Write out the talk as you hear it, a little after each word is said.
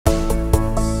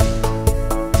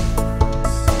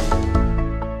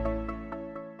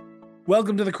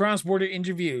Welcome to the Cross Border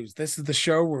Interviews. This is the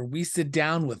show where we sit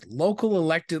down with local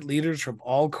elected leaders from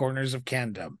all corners of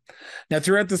Canada. Now,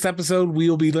 throughout this episode, we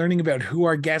will be learning about who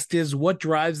our guest is, what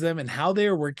drives them, and how they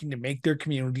are working to make their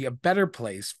community a better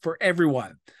place for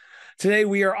everyone. Today,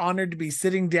 we are honored to be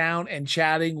sitting down and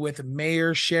chatting with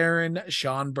Mayor Sharon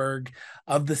Schauenberg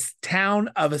of the town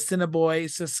of Assiniboia,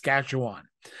 Saskatchewan.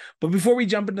 But before we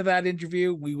jump into that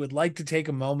interview, we would like to take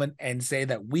a moment and say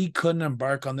that we couldn't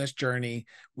embark on this journey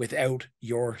without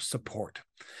your support.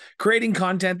 Creating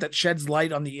content that sheds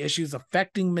light on the issues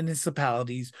affecting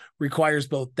municipalities requires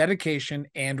both dedication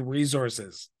and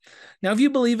resources. Now, if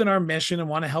you believe in our mission and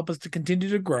want to help us to continue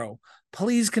to grow,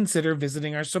 please consider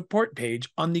visiting our support page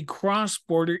on the Cross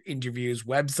Border Interviews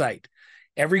website.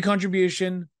 Every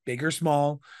contribution, big or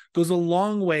small, goes a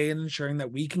long way in ensuring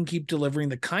that we can keep delivering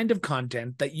the kind of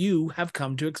content that you have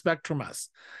come to expect from us.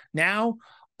 Now,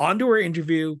 on to our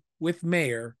interview with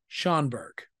Mayor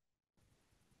Schauenberg.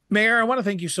 Mayor, I want to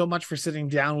thank you so much for sitting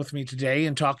down with me today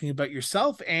and talking about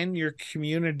yourself and your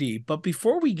community. But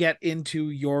before we get into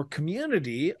your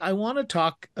community, I want to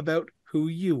talk about who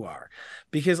you are,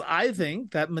 because I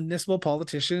think that municipal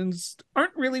politicians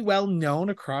aren't really well known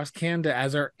across Canada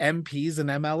as our MPs and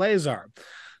MLAs are.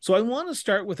 So I want to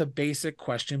start with a basic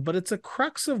question, but it's a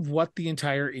crux of what the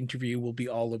entire interview will be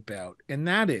all about. And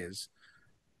that is,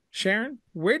 Sharon,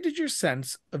 where did your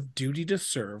sense of duty to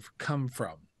serve come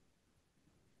from?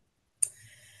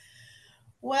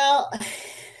 Well,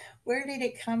 where did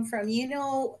it come from?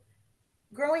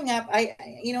 Growing up,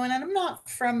 and I'm not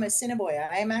from Assiniboia.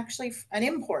 I'm actually an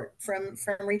import from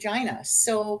Regina.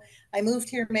 So I moved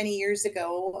here many years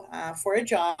ago for a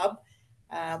job,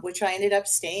 which I ended up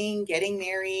staying, getting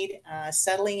married,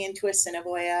 settling into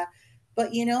Assiniboia.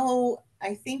 But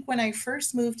I think when I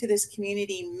first moved to this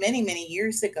community many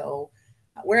years ago,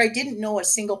 where I didn't know a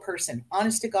single person,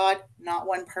 honest to God, not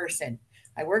one person.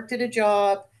 I worked at a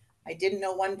job. I didn't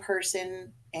know one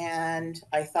person, and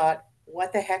I thought,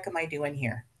 what the heck am I doing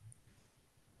here?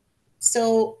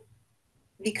 So,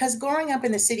 because growing up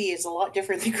in the city is a lot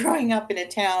different than growing up in a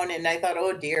town, and I thought,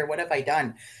 oh dear, what have I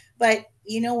done? But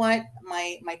you know what?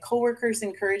 My coworkers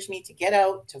encouraged me to get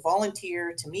out, to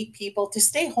volunteer, to meet people, to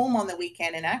stay home on the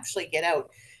weekend and actually get out.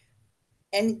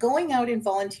 And going out and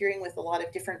volunteering with a lot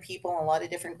of different people, a lot of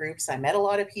different groups, I met a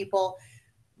lot of people.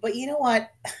 But you know what?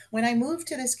 When I moved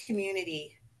to this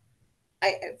community,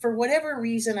 for whatever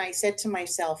reason, I said to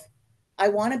myself, I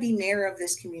want to be mayor of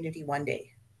this community one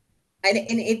day. And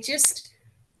it just,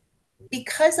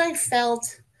 because I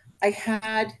felt I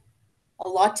had a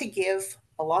lot to give,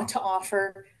 a lot to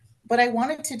offer, but I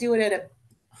wanted to do it at a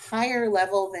higher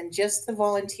level than just the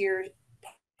volunteer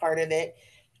part of it.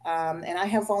 And I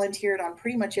have volunteered on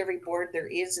pretty much every board there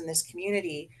is in this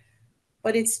community.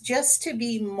 But it's just to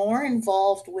be more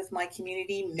involved with my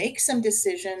community, make some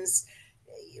decisions,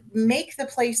 make the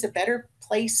place a better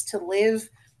place to live,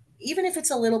 even if it's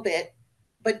a little bit,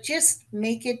 but just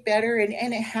make it better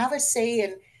and have a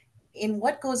say in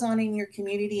what goes on in your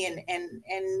community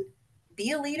and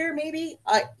be a leader maybe.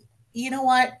 You know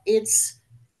what? It's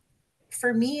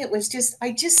for me, it was just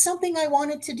something I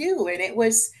wanted to do. And it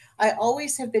was, I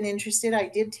always have been interested. I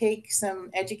did take some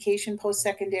education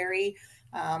post-secondary.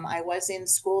 I was in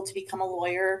school to become a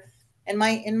lawyer, and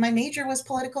my major was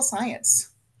political science.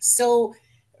 So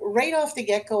right off the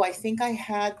get-go, I think I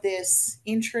had this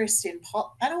interest in,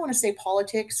 I don't want to say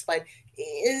politics, but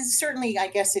certainly, I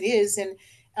guess it is. And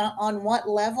on what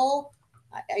level,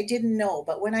 I didn't know.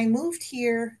 But when I moved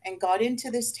here and got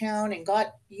into this town and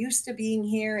got used to being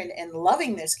here and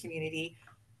loving this community,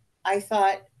 I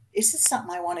thought, this is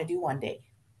something I want to do one day.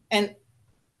 And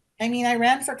I mean, I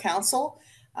ran for council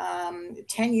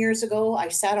 10 years ago. I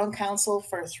sat on council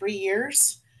for 3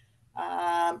 years.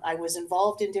 I was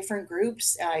involved in different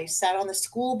groups. I sat on the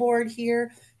school board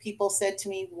here. People said to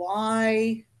me,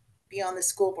 why be on the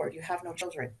school board? You have no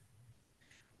children.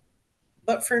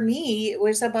 But for me, it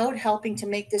was about helping to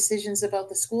make decisions about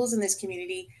the schools in this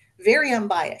community, very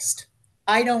unbiased.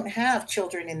 I don't have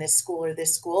children in this school or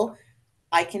this school.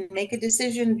 I can make a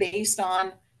decision based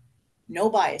on no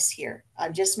bias here.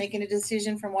 I'm just making a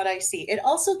decision from what I see. It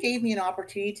also gave me an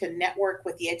opportunity to network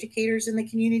with the educators in the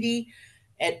community,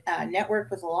 and network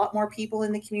with a lot more people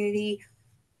in the community,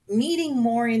 meeting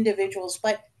more individuals,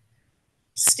 but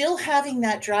still having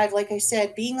that drive, like I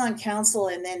said, being on council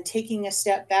and then taking a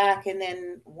step back and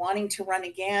then wanting to run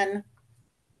again.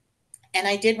 And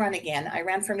I did run again. I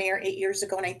ran for mayor 8 years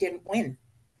ago and I didn't win.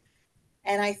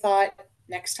 And I thought,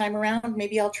 next time around,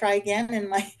 maybe I'll try again. And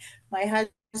my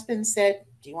husband said,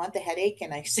 do you want the headache?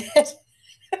 And I said,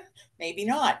 maybe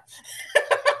not.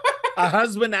 A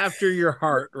husband after your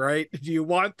heart, right? Do you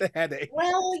want the headache?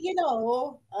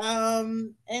 Well,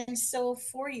 and so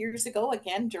 4 years ago,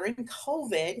 again during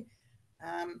COVID,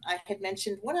 I had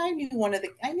mentioned what I knew.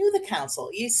 I knew the council.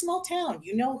 It's a small town.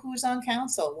 You know who's on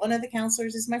council. One of the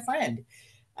councilors is my friend.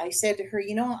 I said to her,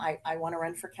 I want to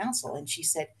run for council. And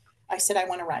I said, I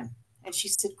want to run. And she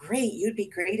said, great, you'd be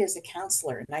great as a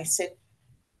counselor. And I said,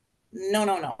 no,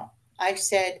 no, no. I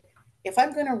said, if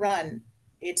I'm going to run,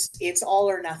 it's all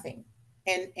or nothing.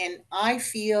 And I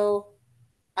feel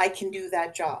I can do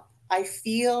that job. I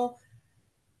feel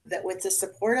that with the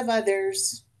support of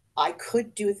others, I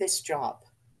could do this job.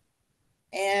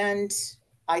 And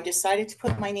I decided to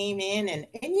put my name in, and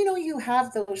you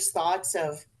have those thoughts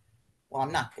of, well,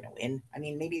 I'm not going to win. I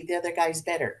mean, maybe the other guy's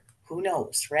better. Who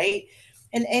knows, right?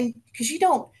 And because you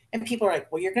don't, and people are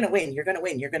like, well, you're going to win, you're going to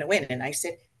win, you're going to win. And I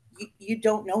said, you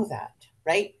don't know that,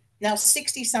 right? Now,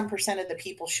 60 some percent of the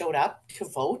people showed up to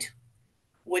vote,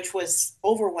 which was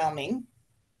overwhelming.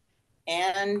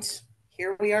 And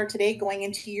here we are today going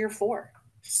into year 4.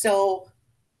 So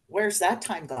where's that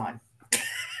time gone?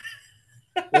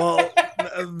 Well,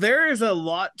 there is a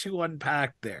lot to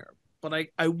unpack there, but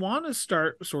I want to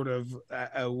start sort of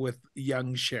with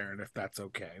young Sharon, if that's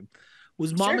okay.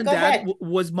 Sure, go ahead.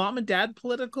 Was mom and dad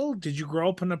political? Did you grow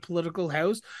up in a political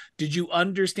house? Did you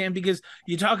understand? Because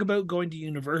you talk about going to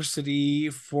university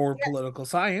for Yeah, political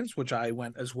science, which I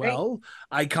went as right, well.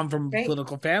 I come from a right.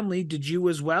 political family. Did you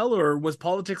as well, or was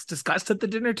politics discussed at the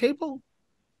dinner table?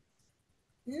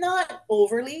 Not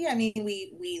overly. I mean,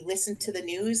 we listened to the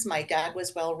news. My dad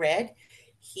was well read.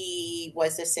 He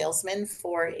was a salesman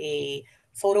for a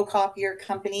photocopier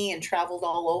company and traveled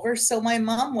all over. So my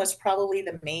mom was probably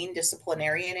the main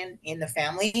disciplinarian in the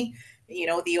family.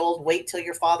 The old wait till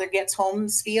your father gets home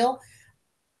spiel.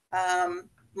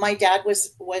 My dad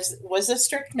was a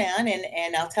strict man,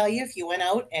 and I'll tell you, if you went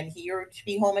out and he were to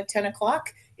be home at 10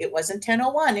 o'clock, it wasn't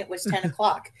 10:01, it was 10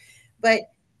 o'clock. But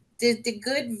the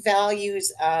good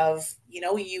values of,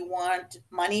 you want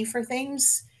money for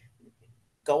things,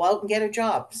 go out and get a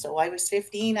job. So I was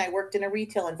 15, I worked in a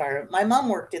retail environment. My mom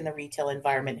worked in the retail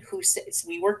environment. Who says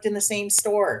we worked in the same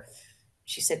store?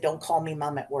 She said, don't call me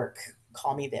mom at work,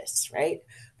 call me this, right?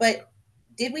 But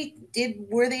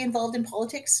were they involved in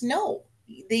politics? No.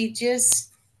 They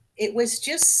just, it was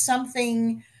just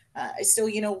something. So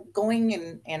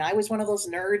going, and I was one of those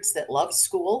nerds that loved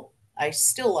school. I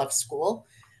still love school,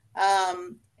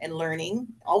 and learning.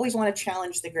 Always want to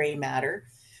challenge the gray matter,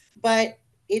 but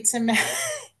it's a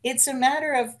it's a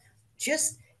matter of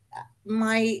just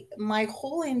my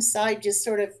whole inside just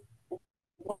sort of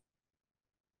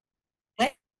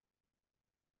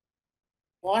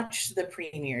watched the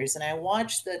premiers, and I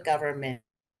watched the government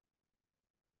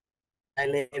I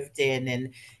lived in,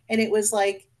 and it was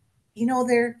like,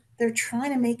 they're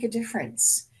trying to make a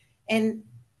difference. And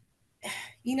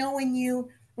when you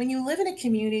live in a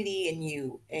community and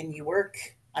you work,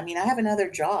 I mean, I have another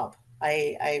job.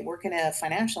 I work in a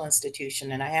financial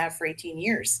institution, and I have for 18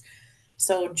 years.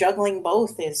 So juggling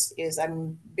both is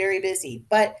I'm very busy.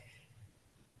 But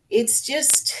it's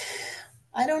just,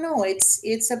 I don't know,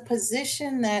 it's a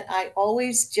position that I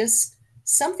always just,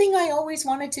 something I always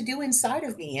wanted to do inside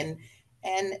of me,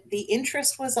 and the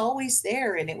interest was always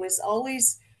there, and it was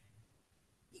always,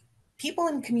 people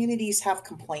in communities have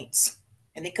complaints,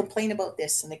 and they complain about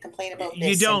this and they complain about You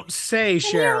this, and don't say,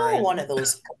 we're all one Sharon. of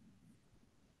those.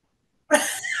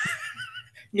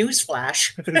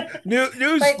 Newsflash.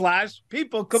 News But flash,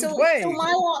 people so complain.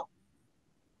 my,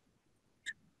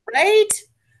 right?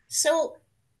 So,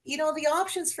 the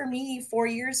options for me 4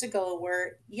 years ago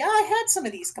were, yeah, I had some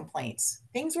of these complaints.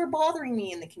 Things were bothering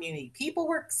me in the community. People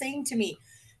were saying to me,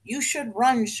 you should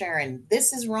run, Sharon.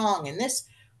 This is wrong. And this,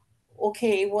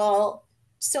 okay, well,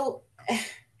 so,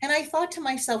 and I thought to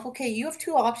myself, okay, you have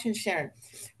two options, Sharon.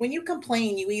 When you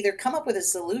complain, you either come up with a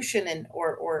solution and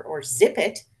or zip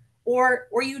it, or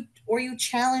you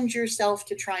challenge yourself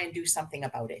to try and do something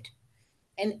about it.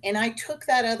 And I took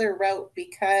that other route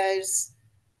because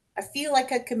I feel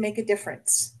like I could make a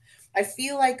difference. I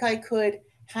feel like I could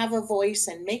have a voice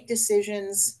and make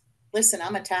decisions. Listen,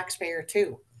 I'm a taxpayer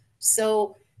too.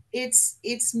 So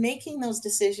it's making those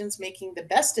decisions, making the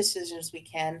best decisions we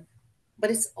can,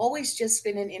 but it's always just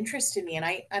been an interest in me, and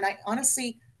I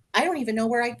honestly, I don't even know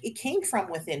where it came from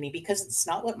within me, because it's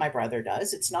not what my brother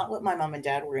does. It's not what my mom and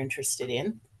dad were interested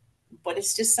in, but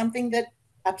it's just something that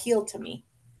appealed to me.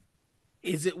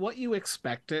 Is it what you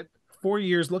expected? 4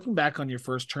 years looking back on your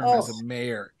first term Oh, as a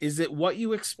mayor, is it what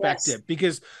you yes. expected?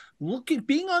 Because look at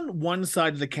being on one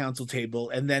side of the council table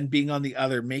and then being on the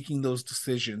other, making those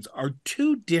decisions are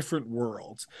two different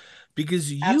worlds.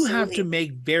 because you have to Absolutely.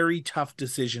 make very tough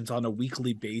decisions on a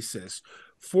weekly basis.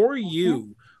 For Mhm.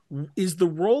 you, is the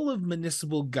role of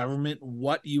municipal government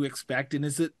what you expect, and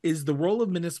is the role of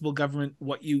municipal government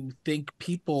what you think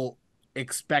people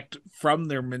expect from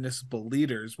their municipal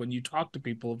leaders when you talk to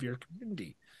people of your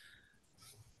community?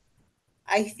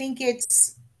 I think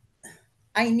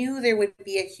I knew there would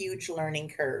be a huge learning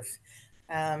curve.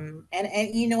 And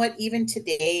you know what? Even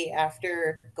today,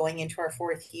 after going into our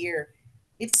fourth year,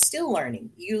 it's still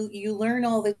learning. You learn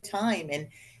all the time, and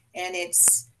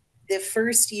it's the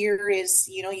first year is,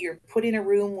 you're put in a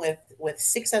room with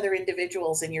six other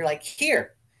individuals, and you're like,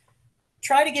 here,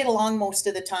 try to get along most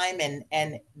of the time,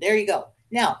 and there you go.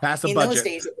 Now, Pass a in those budget.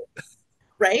 days,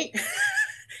 right?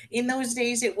 In those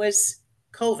days, it was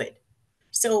COVID.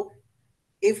 So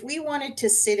if we wanted to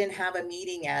sit and have a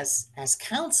meeting as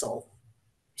council,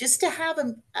 just to have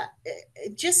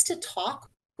just to talk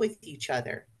with each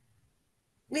other,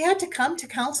 we had to come to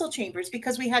council chambers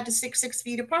because we had to 6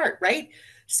 feet apart, right?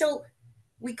 So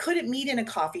we couldn't meet in a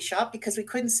coffee shop because we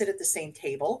couldn't sit at the same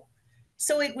table.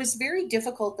 So it was very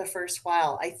difficult the first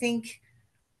while. I think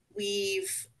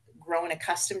we've grown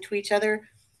accustomed to each other.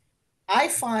 I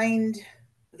find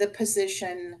the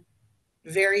position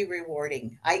very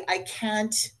rewarding. I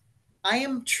can't, I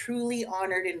am truly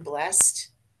honored and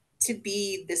blessed to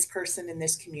be this person in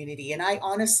this community. And I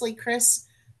honestly, Chris,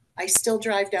 I still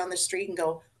drive down the street and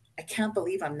go, I can't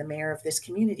believe I'm the mayor of this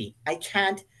community. I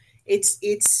can't, it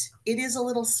is a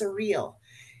little surreal.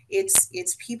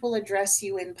 It's people address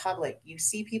you in public. You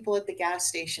see people at the gas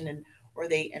station, and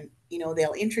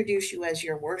they'll introduce you as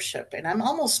your worship. And I'm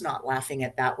almost not laughing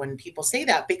at that when people say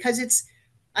that, because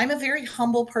I'm a very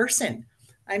humble person.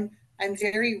 I'm I'm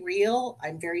very real.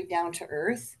 I'm very down to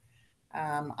earth.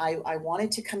 I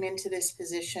wanted to come into this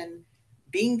position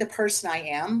being the person I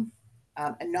am,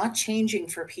 and not changing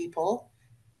for people.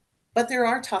 But there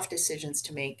are tough decisions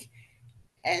to make,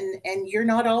 and you're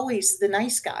not always the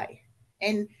nice guy.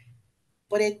 And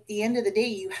but at the end of the day,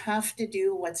 you have to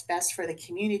do what's best for the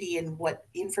community and what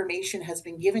information has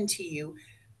been given to you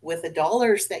with the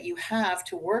dollars that you have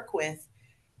to work with,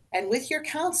 and with your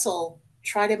council,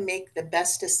 try to make the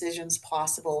best decisions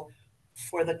possible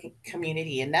for the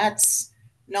community. And that's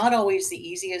not always the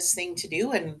easiest thing to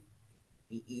do. And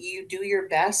you do your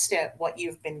best at what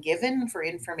you've been given for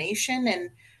information, and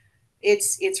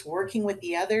it's working with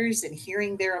the others and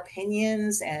hearing their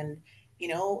opinions. And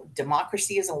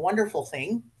democracy is a wonderful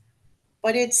thing,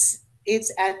 but it's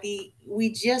at the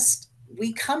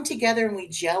we come together and we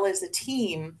gel as a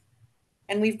team,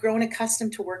 and we've grown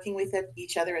accustomed to working with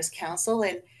each other as council.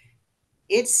 And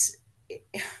it's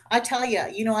I tell you,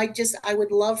 I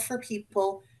would love for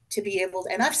people to be able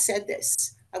to, and I've said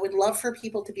this, I would love for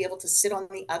people to be able to sit on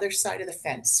the other side of the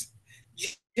fence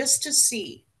just to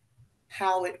see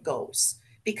how it goes,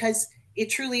 because it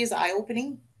truly is eye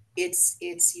opening. It's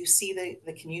you see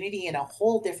the community in a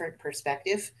whole different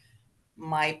perspective.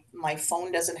 My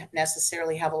phone doesn't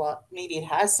necessarily have a lot, maybe it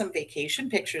has some vacation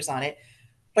pictures on it,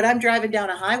 but I'm driving down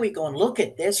a highway going, look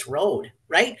at this road,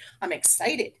 right? I'm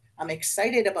excited. I'm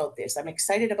excited about this. I'm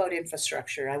excited about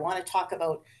infrastructure. I want to talk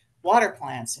about water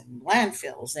plants and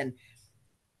landfills. And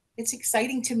it's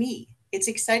exciting to me. It's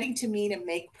exciting to me to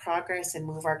make progress and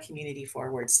move our community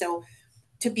forward. So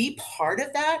to be part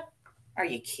of that, are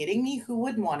you kidding me? Who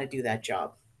wouldn't want to do that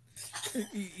job?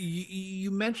 You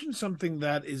mentioned something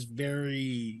that is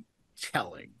very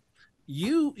telling.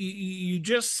 You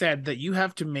just said that you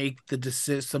have to make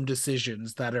some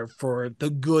decisions that are for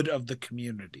the good of the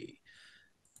community.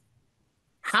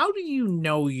 How do you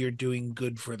know you're doing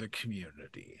good for the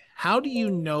community? How do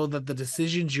you know that the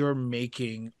decisions you're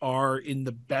making are in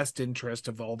the best interest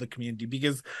of all the community?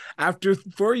 Because after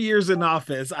 4 years in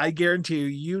office, I guarantee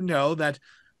you know that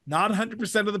not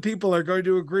 100% of the people are going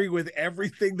to agree with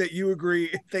everything that you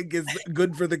think is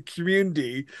good for the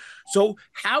community. So,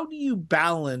 how do you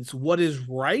balance what is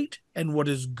right and what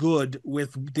is good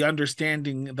with the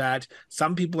understanding that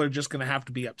some people are just going to have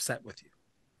to be upset with you?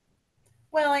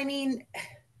 Well, I mean,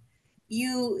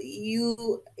 we're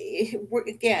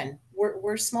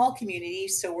a small community,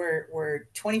 so we're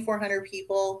 2,400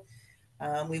 people.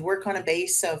 We work on a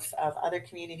base of other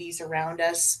communities around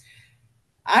us.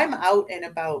 I'm out and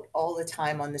about all the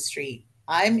time on the street.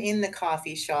 I'm in the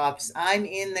coffee shops. I'm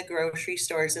in the grocery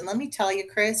stores. And let me tell you,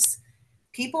 Chris,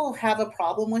 people have a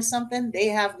problem with something, they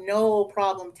have no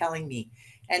problem telling me.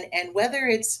 And whether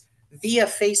it's via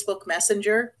Facebook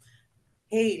Messenger,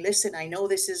 hey, listen, I know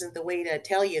this isn't the way to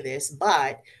tell you this,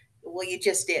 but well, you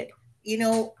just did. You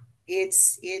know,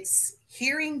 it's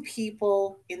hearing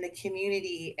people in the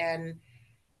community and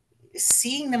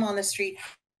seeing them on the street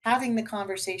having the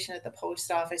conversation at the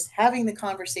post office, having the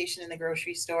conversation in the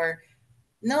grocery store.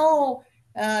 No,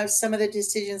 some of the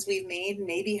decisions we've made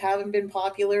maybe haven't been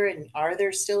popular, and are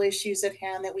there still issues at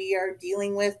hand that we are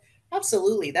dealing with?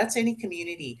 Absolutely, that's any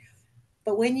community.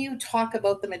 But when you talk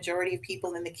about the majority of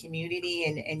people in the community,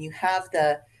 and you have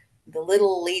the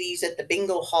little ladies at the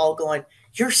bingo hall going,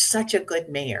 "You're such a good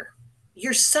mayor.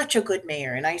 You're such a good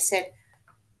mayor." And I said,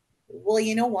 "Well,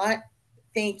 you know what?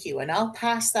 Thank you. And I'll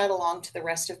pass that along to the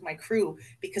rest of my crew,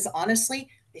 because honestly,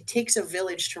 it takes a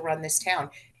village to run this town.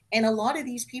 And a lot of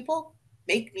these people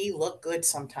make me look good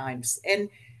sometimes. And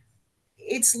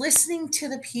it's listening to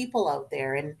the people out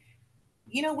there. And,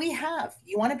 you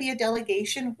want to be a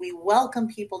delegation? We welcome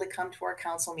people to come to our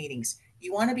council meetings.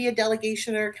 You want to be a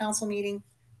delegation at our council meeting?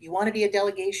 You want to be a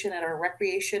delegation at our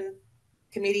recreation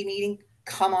committee meeting?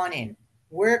 Come on in.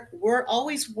 We're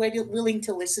always willing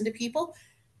to listen to people.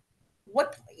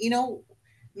 What,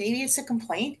 maybe it's a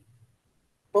complaint,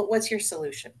 but what's your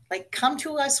solution? Like, come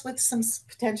to us with some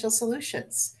potential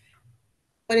solutions.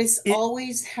 But it's It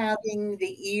always having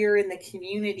the ear in the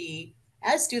community,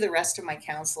 as do the rest of my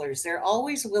counselors. They're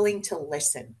always willing to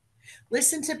listen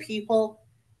to people,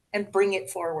 and bring it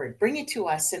forward, bring it to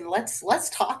us, and let's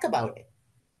talk about it.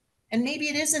 And maybe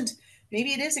it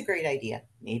is a great idea,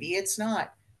 maybe it's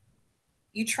not.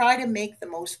 You try to make the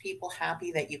most people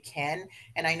happy that you can.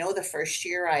 And I know the first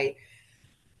year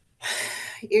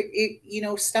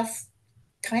stuff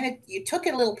kind of, you took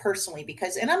it a little personally,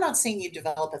 because, and I'm not saying you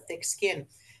develop a thick skin,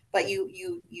 but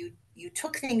you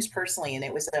took things personally, and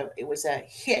it was a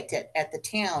hit at the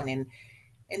town. And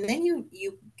then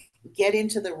you get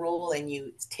into the role, and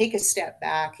you take a step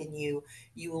back, and you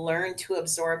learn to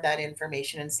absorb that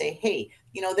information and say, hey,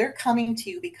 they're coming to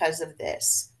you because of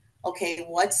this. Okay,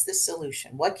 what's the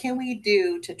solution? What can we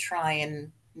do to try,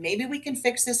 and maybe we can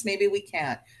fix this, maybe we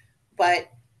can't. But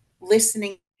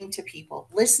listening to people,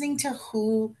 listening to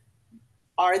who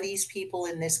are these people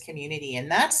in this community. And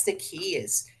that's the key.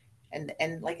 Is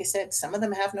and like I said, some of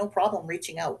them have no problem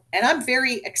reaching out, and I'm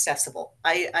very accessible.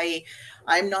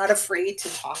 I'm not afraid to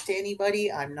talk to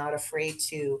anybody. I'm not afraid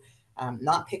to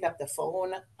not pick up the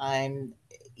phone.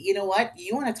 You know what,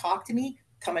 you want to talk to me,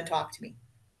 come and talk to me.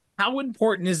 How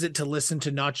important is it to listen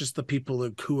to not just the people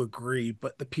who agree,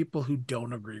 but the people who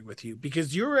don't agree with you?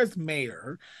 Because you're, as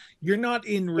mayor, you're not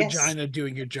in Yes. Regina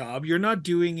doing your job. You're not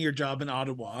doing your job in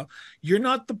Ottawa. You're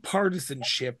not the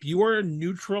partisanship. You are a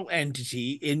neutral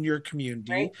entity in your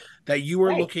community, Right. that you are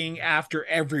Right. looking after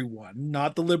everyone,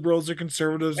 not the Liberals or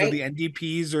Conservatives or Right. the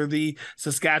NDPs or the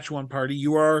Saskatchewan Party.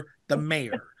 You are the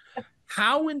mayor.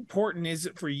 How important is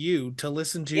it for you to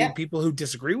listen to Yeah. people who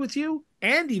disagree with you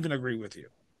and even agree with you?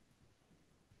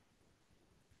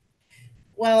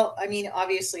 Well, I mean,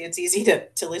 obviously, it's easy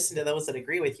to listen to those that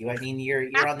agree with you. I mean, you're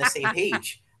on the same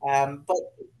page. But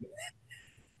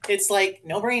it's like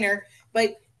no brainer.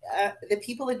 But the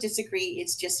people that disagree,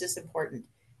 it's just as important.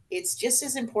 It's just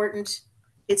as important.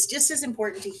 It's just as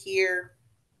important to hear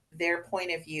their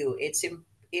point of view.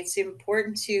 It's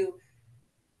important to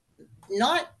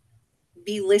not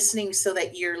be listening so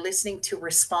that you're listening to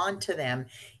respond to them.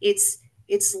 It's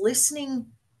it's listening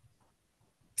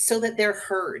so that they're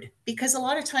heard, because a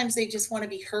lot of times they just want to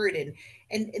be heard.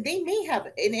 And they may have,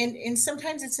 and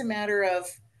sometimes it's a matter of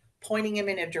pointing them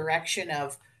in a direction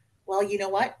of, well, you know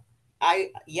what,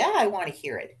 I want to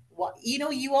hear it. Well,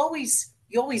 you always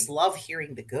love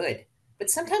hearing the good, but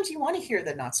sometimes you want to hear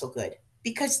the not so good,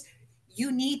 because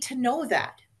you need to know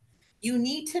that. You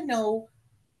need to know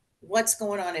what's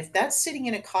going on. If that's sitting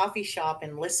in a coffee shop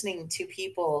and listening to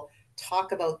people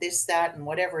talk about this, that, and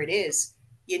whatever it is,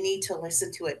 you need to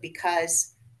listen to it,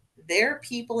 because there are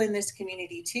people in this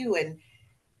community too. And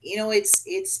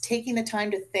it's taking the time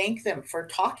to thank them for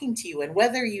talking to you. And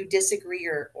whether you disagree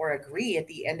or agree, at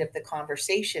the end of the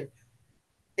conversation,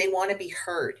 they want to be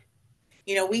heard.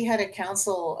 We had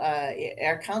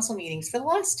our council meetings for the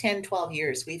last 10, 12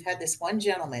 years. We've had this one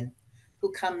gentleman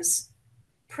who comes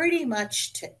pretty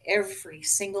much to every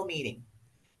single meeting.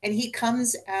 And he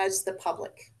comes as the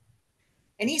public.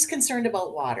 And he's concerned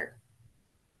about water.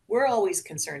 We're always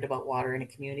concerned about water in a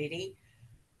community.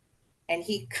 And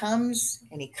he comes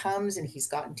and he comes, and he's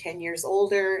gotten 10 years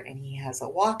older, and he has a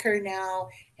walker now,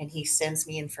 and he sends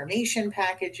me information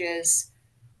packages.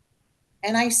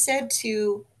 And I said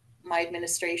to my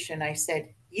administration, I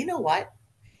said, you know what?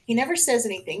 He never says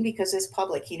anything because it's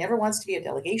public. He never wants to be a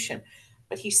delegation,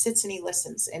 but he sits and he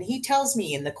listens. And he tells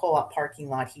me in the co op parking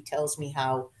lot, he tells me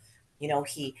how,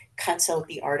 he cuts out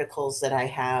the articles that I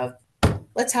have.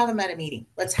 Let's have him at a meeting.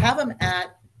 Let's have him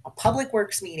at a public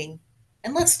works meeting,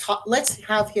 and let's talk. Let's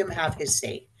have him have his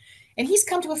say. And he's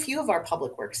come to a few of our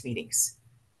public works meetings.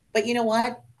 But you know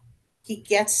what? He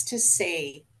gets to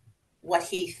say what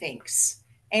he thinks.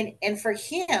 And for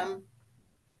him,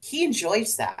 he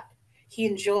enjoys that. He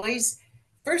enjoys,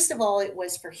 first of all, it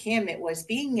was for him, it was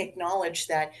being acknowledged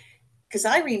that, because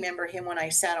I remember him when I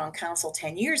sat on council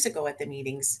 10 years ago at the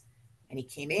meetings, and he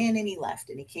came in and he left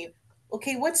and he came,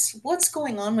 okay, what's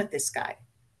going on with this guy?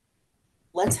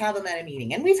 Let's have him at a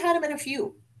meeting. And we've had him at a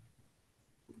few.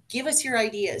 Give us your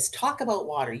ideas. Talk about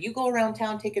water. You go around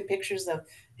town taking pictures of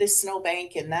this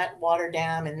snowbank and that water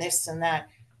dam and this and that.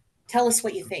 Tell us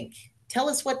what you think. Tell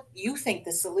us what you think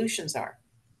the solutions are.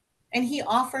 And he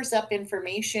offers up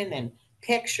information and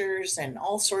pictures and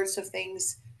all sorts of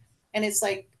things. And it's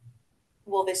like,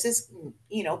 well, this is,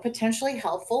 potentially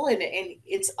helpful, and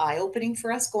it's eye-opening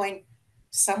for us, going,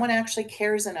 someone actually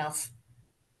cares enough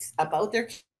about their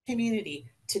community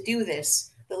to do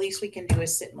this. The least we can do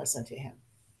is sit and listen to him.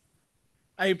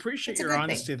 I appreciate It's a your good thing.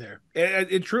 honesty there.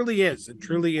 It truly is. It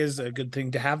truly is a good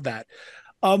thing to have that.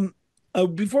 Um,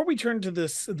 before we turn to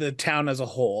the town as a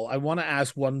whole, I want to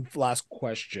ask one last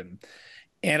question.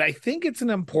 And I think it's an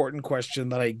important question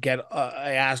that I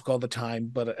ask all the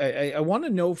time, but I want to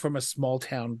know from a small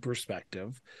town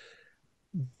perspective.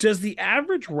 Does the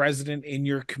average resident in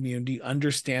your community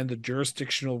understand the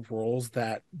jurisdictional roles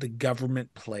that the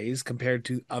government plays compared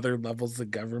to other levels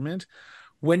of government?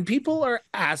 When people are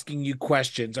asking you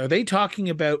questions, are they talking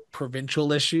about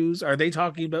provincial issues? Are they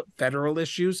talking about federal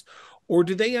issues? Or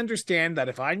do they understand that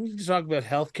if I need to talk about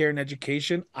healthcare and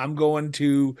education, I'm going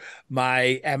to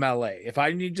my MLA? If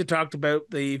I need to talk about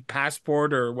the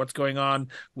passport or what's going on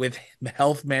with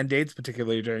health mandates,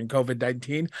 particularly during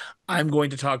COVID-19, I'm going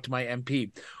to talk to my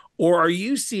MP. Or are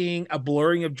you seeing a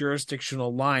blurring of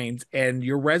jurisdictional lines and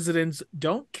your residents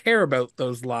don't care about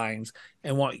those lines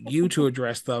and want you to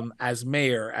address them as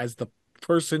mayor, as the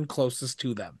person closest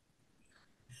to them?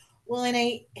 Well, and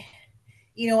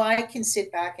I can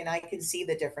sit back and I can see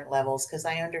the different levels because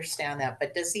I understand that.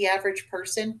 But does the average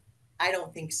person? I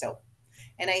don't think so.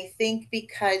 And I think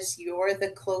because you're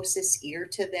the closest ear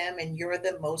to them and you're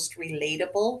the most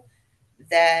relatable,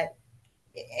 that,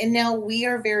 and now we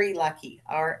are very lucky.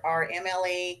 Our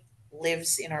MLA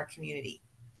lives in our community.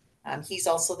 He's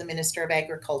also the Minister of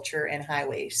Agriculture and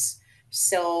Highways.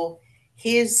 So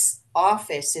his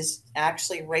office is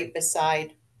actually right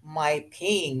beside my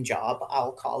paying job,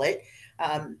 I'll call it.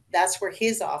 That's where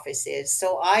his office is.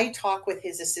 So I talk with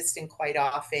his assistant quite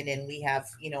often, and we have,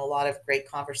 a lot of great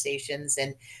conversations.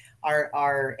 And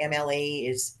our MLA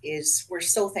is we're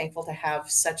so thankful to have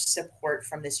such support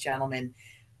from this gentleman.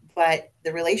 But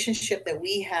the relationship that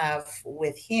we have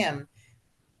with him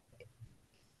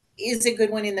is a good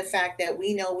one in the fact that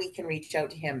we know we can reach out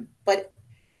to him. But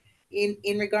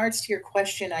in regards to your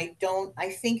question, I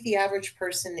think the average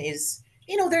person is,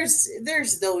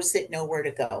 there's those that know where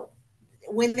to go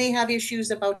when they have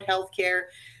issues about healthcare.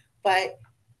 But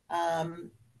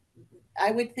um,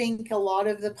 I would think a lot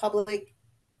of the public,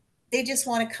 they just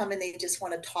want to come and they just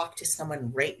want to talk to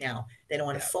someone right now. They don't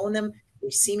want to Yeah. phone them. They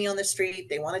see me on the street.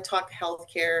 They want to talk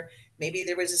healthcare. Maybe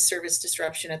there was a service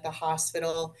disruption at the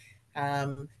hospital.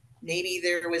 Um, Maybe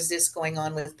there was this going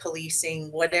on with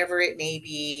policing, whatever it may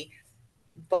be.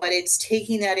 But it's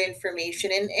taking that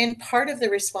information, and part of the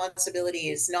responsibility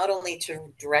is not only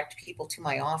to direct people to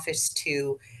my office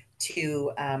to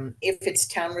if it's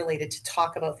town related, to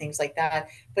talk about things like that,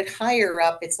 but higher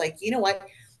up it's like, you know what,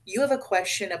 you have a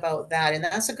question about that, and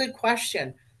that's a good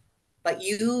question, but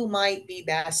you might be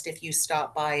best if you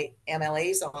stop by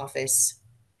MLA's office,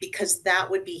 because that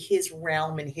would be his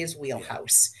realm and his Yeah.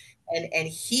 wheelhouse. And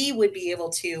he would be able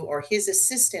to, or his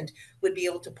assistant would be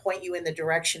able to point you in the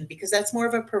direction, because that's more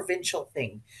of a provincial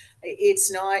thing. It's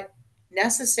not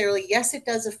necessarily, yes, it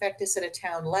does affect us at a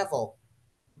town level,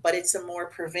 but it's a more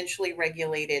provincially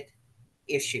regulated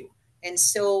issue. And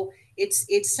so it's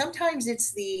sometimes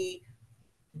it's the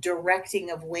directing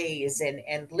of ways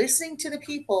and listening to the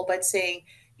people, but saying,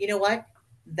 you know what,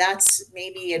 that's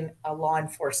maybe a law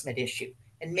enforcement issue,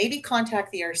 and maybe contact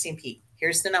the RCMP.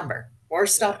 Here's the number, or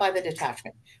stop Yeah. by the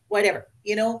detachment, whatever,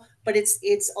 But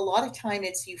it's a lot of time,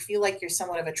 it's, you feel like you're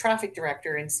somewhat of a traffic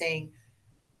director and saying,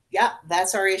 yeah,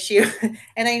 that's our issue.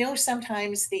 And I know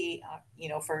sometimes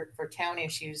for town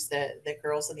issues, the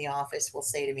girls in the office will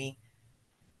say to me,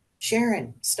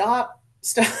 Sharon, stop,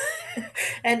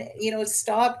 and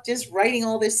stop just writing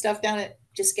all this stuff down and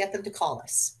just get them to call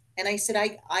us. And I said,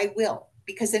 I will,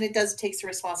 because then it does takes the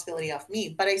responsibility off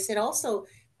me. But I said also,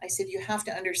 I said, you have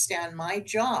to understand my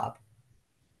job,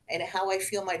 and how I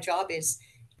feel my job is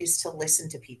to listen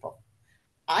to people.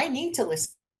 I need to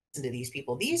listen to these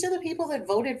people. These are the people that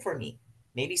voted for me.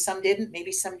 Maybe some didn't,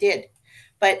 maybe some did.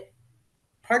 But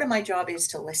part of my job is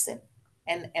to listen.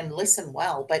 and listen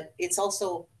well. But it's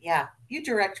also, yeah, you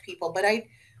direct people. But I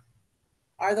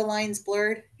are the lines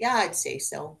blurred? Yeah, I'd say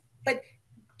so. But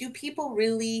do people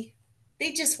really,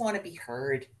 they just want to be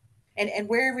heard. And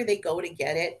wherever they go to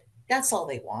get it, that's all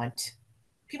they want.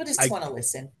 People just I want to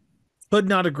listen. could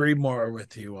not agree more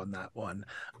with you on that one.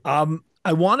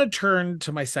 I want to turn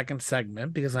to my second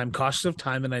segment because I'm cautious of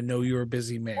time and I know you're a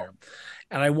busy mayor.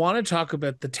 And I want to talk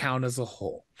about the town as a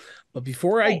whole. But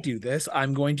before I Right. do this,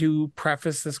 I'm going to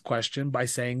preface this question by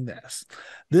saying this.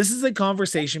 This is a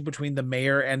conversation between the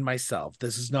mayor and myself.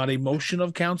 This is not a motion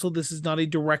of council. This is not a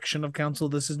direction of council.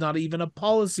 This is not even a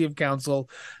policy of council.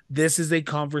 This is a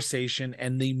conversation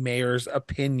and the mayor's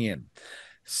opinion.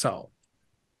 So,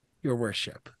 your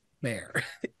worship, mayor,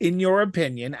 in your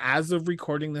opinion, as of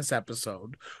recording this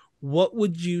episode, what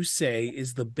would you say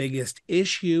is the biggest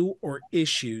issue or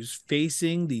issues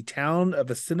facing the town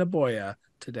of Assiniboia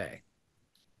today?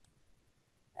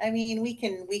 I mean, we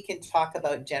can talk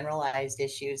about generalized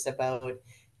issues about,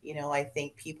 I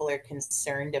think people are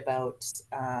concerned about,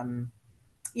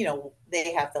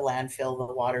 they have the landfill,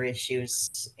 the water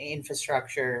issues,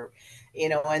 infrastructure,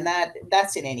 and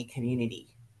that's in any community.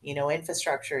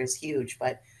 Infrastructure is huge,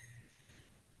 but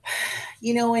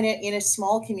in a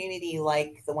small community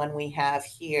like the one we have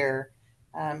here,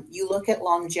 you look at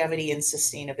longevity and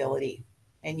sustainability,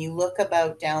 and you look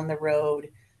about down the road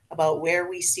about where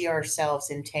we see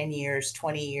ourselves in 10 years,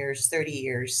 20 years, 30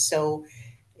 years. So,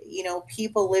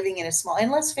 people living in a small,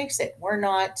 and let's face it, we're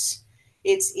not,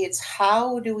 it's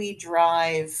how do we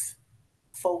drive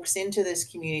folks into this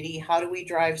community? How do we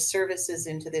drive services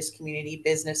into this community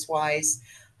business wise?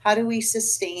 How do we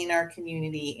sustain our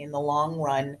community in the long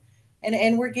run?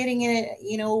 And we're getting it,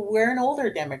 we're in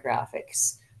older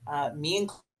demographics, me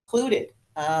included.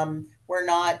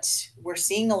 We're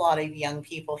seeing a lot of young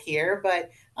people here,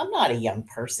 but I'm not a young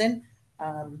person.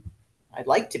 Um, I'd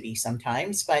like to be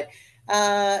sometimes, but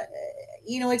uh,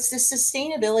 it's the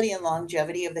sustainability and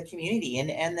longevity of the community,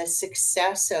 and the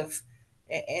success of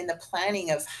and the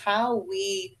planning of how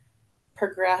we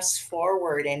progress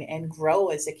forward and grow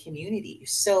as a community.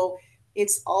 So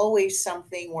it's always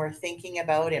something we're thinking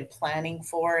about and planning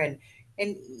for. And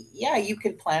yeah, you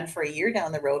can plan for a year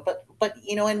down the road, but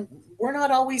and we're not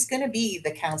always going to be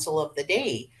the council of the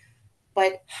day.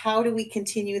 But how do we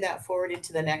continue that forward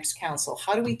into the next council?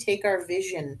 How do we take our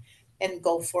vision and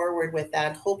go forward with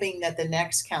that, hoping that the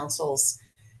next councils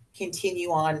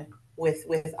continue on with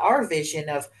our vision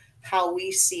of how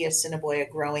we see Assiniboia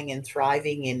growing and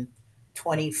thriving in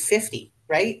 2050,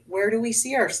 right? Where do we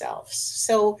see ourselves?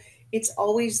 So it's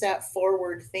always that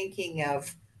forward thinking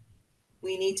of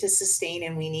we need to sustain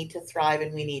and we need to thrive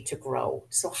and we need to grow.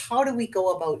 So how do we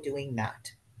go about doing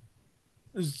that?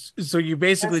 So you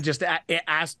basically That's just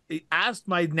asked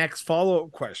my next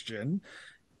follow-up question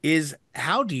is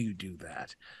how do you do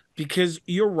that? Because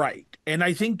you're right. And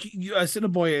I think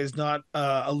Assiniboia is not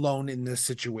alone in this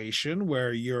situation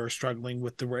where you're struggling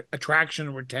with the attraction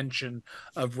and retention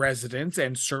of residents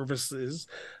and services.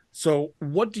 So,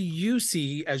 what do you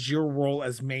see as your role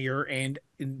as mayor and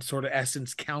in sort of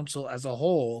essence council as a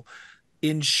whole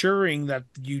ensuring that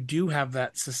you do have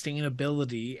that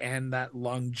sustainability and that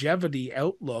longevity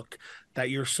outlook that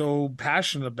you're so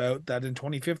passionate about that in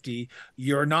 2050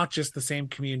 you're not just the same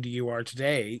community you are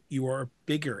today, you are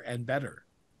bigger and better?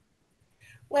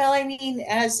 well, I mean,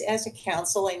 as a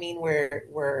council, I mean,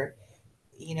 we're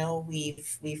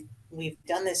we've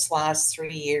done this last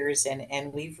 3 years,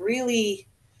 and we've really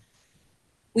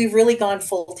gone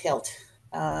full tilt.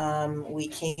 We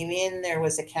came in, there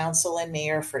was a council and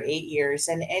mayor for 8 years,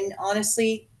 and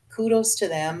honestly, kudos to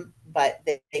them, but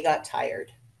they got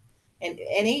tired. And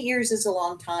 8 years is a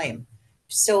long time.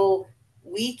 So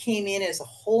we came in as a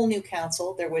whole new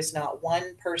council. There was not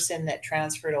one person that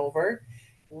transferred over.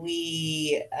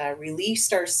 We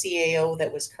released our CAO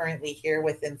that was currently here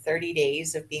within 30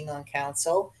 days of being on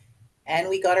council, and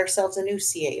we got ourselves a new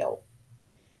CAO.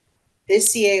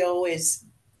 This CAO has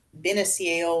been a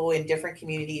CAO in different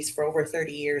communities for over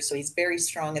 30 years, so he's very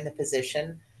strong in the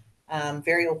position,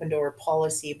 very open door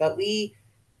policy. But we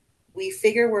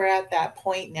figure we're at that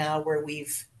point now where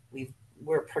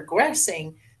we're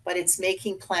progressing, but it's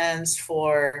making plans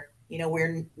for we know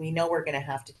we're going to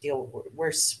have to deal.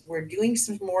 We're doing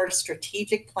some more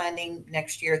strategic planning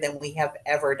next year than we have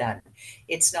ever done.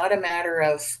 It's not a matter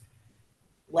of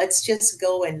let's just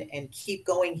go and keep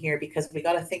going here because we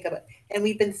got to think about, and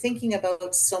we've been thinking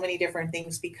about so many different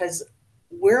things because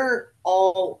we're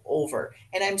all over.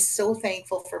 And I'm so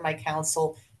thankful for my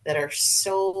council that are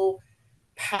so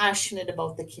passionate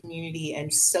about the community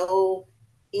and so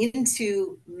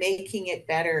into making it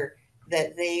better,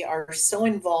 that they are so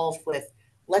involved with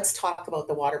let's talk about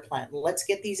the water plant. Let's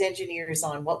get these engineers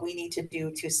on what we need to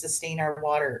do to sustain our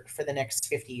water for the next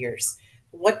 50 years.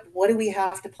 What do we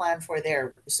have to plan for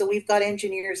there? So we've got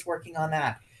engineers working on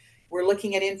that. We're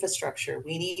looking at infrastructure.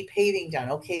 We need paving done.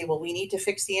 Okay, well, we need to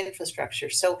fix the infrastructure.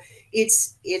 So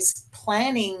it's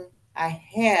planning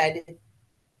ahead.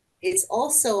 It's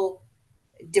also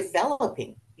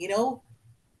developing.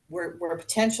 We're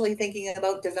potentially thinking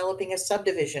about developing a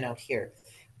subdivision out here.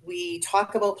 We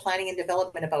talk about planning and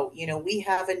development about, we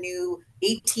have a new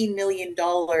 $18 million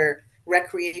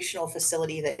recreational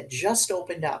facility that just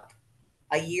opened up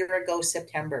a year ago,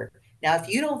 September. Now, if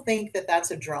you don't think that that's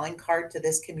a drawing card to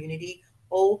this community,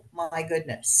 oh my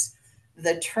goodness.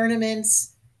 The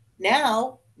tournaments,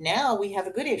 now we have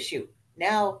a good issue.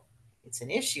 Now it's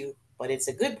an issue, but it's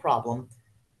a good problem.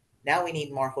 Now we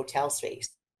need more hotel space.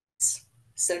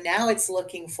 So now it's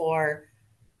looking for,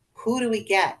 who do we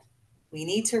get? We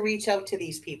need to reach out to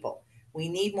these people. We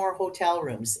need more hotel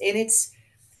rooms. And it's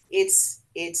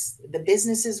the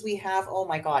businesses we have. Oh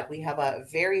my God, we have a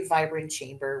very vibrant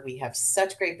chamber. We have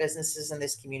such great businesses in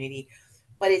this community,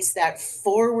 but it's that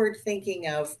forward thinking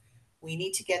of, we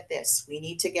need to get this, we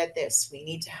need to get this, we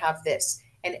need to have this.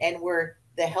 And we're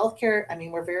the healthcare. I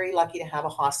mean, we're very lucky to have a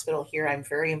hospital here. I'm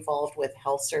very involved with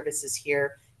health services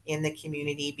here in the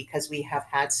community because we have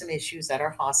had some issues at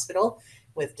our hospital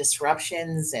with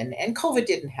disruptions, and COVID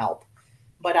didn't help.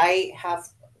 But I have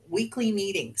weekly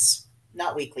meetings,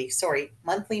 not weekly, sorry,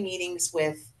 monthly meetings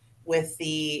with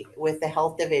the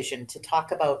health division to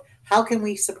talk about, how can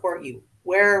we support you?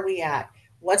 Where are we at?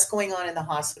 What's going on in the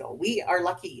hospital? We are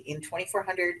lucky, in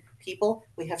 2,400 people,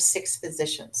 we have 6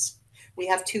 physicians. We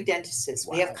have 2 dentists.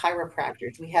 Wow. We have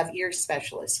chiropractors. We have ear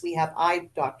specialists. We have eye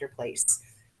doctor place.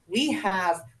 We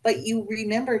have, but you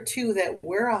remember too that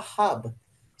we're a hub.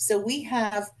 So we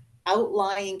have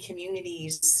outlying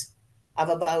communities of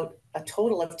about a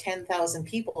total of 10,000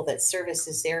 people that service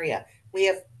this area. We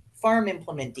have farm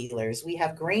implement dealers. We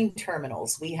have grain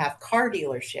terminals. We have car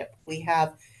dealership. We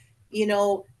have,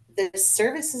 the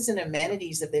services and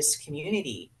amenities of this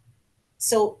community.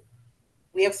 So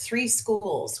we have 3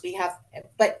 schools.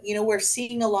 But we're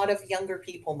seeing a lot of younger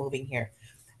people moving here,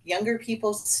 younger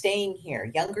people staying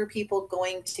here, younger people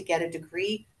going to get a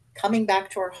degree, coming back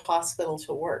to our hospital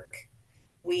to work.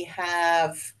 We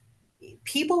have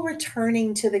people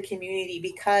returning to the community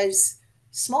because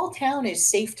small town is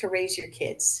safe to raise your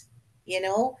kids.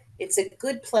 It's a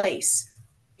good place.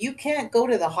 You can't go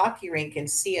to the hockey rink and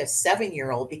see a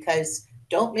 7-year-old because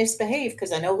don't misbehave,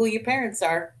 because I know who your parents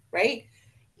are, right?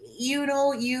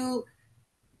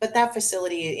 But that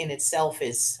facility in itself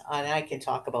is, and I can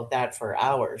talk about that for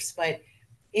hours, but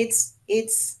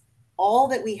it's all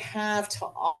that we have to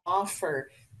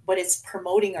offer, but it's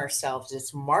promoting ourselves,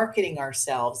 it's marketing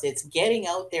ourselves, it's getting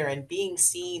out there and being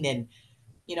seen. And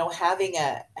having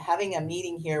a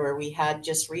meeting here where we had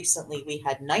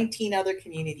 19 other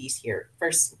communities here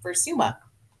for SUMA.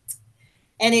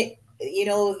 And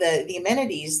the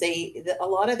amenities, a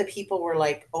lot of the people were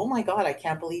like, oh my God, I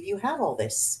can't believe you have all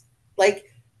this. Like,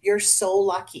 you're so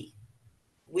lucky.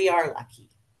 We are lucky.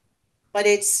 But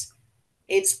it's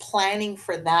planning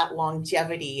for that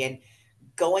longevity and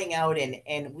going out,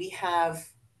 and we have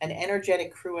an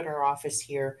energetic crew at our office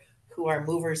here who are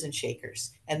movers and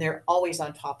shakers, and they're always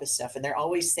on top of stuff, and they're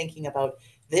always thinking about,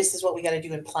 this is what we got to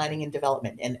do in planning and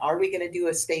development, and are we going to do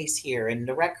a space here, and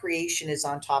the recreation is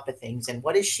on top of things, and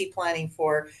what is she planning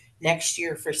for next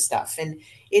year for stuff. And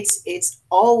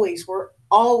we're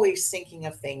always thinking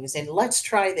of things, and let's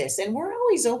try this, and we're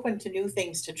always open to new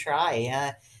things to try,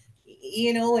 and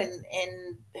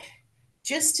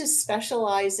just to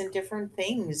specialize in different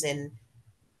things. And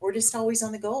we're just always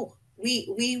on the go.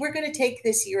 We were going to take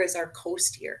this year as our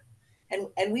coast year,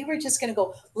 and we were just going to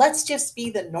go, let's just be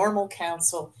the normal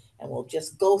council, and we'll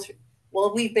just go through.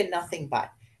 Well, we've been nothing but,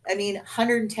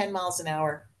 110 miles an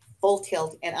hour, full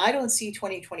tilt, and I don't see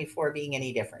 2024 being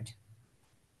any different.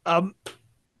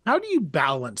 How do you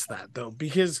balance that though?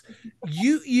 Because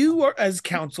you are, as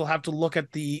council, have to look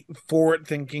at the forward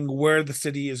thinking, where the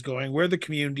city is going, where the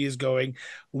community is going,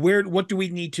 what do we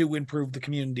need to improve the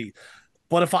community.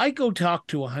 But if I go talk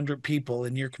to 100 people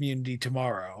in your community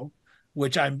tomorrow,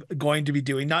 which I'm going to be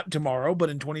doing, not tomorrow, but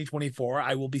in 2024,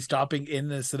 I will be stopping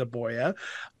in Assiniboia.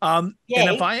 And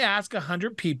if I ask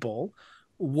 100 people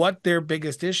what their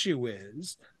biggest issue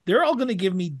is, they're all going to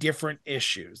give me different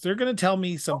issues. They're going to tell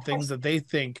me some things that they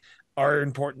think are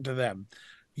important to them.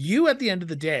 You, at the end of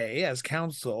the day, as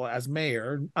council, as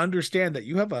mayor, understand that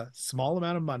you have a small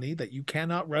amount of money, that you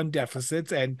cannot run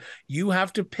deficits, and you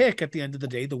have to pick, at the end of the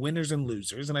day, the winners and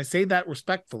losers. And I say that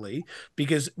respectfully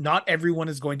because not everyone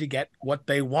is going to get what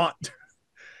they want.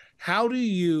 how do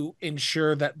you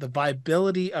ensure that the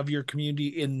viability of your community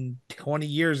in 20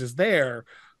 years is there,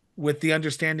 with the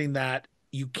understanding that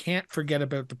you can't forget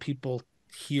about the people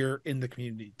here in the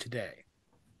community today?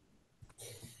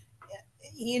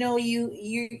 You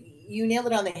nailed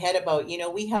it on the head about,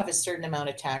 we have a certain amount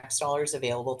of tax dollars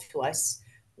available to us.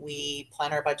 We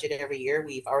plan our budget every year.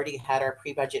 We've already had our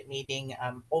pre-budget meeting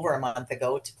over a month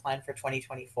ago to plan for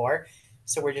 2024,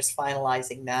 so we're just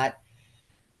finalizing that.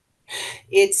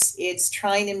 It's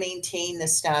trying to maintain the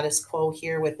status quo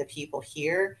here with the people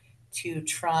here, to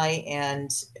try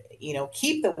and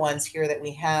keep the ones here that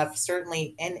we have,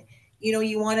 certainly. And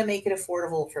you want to make it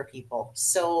affordable for people,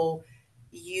 so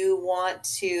you want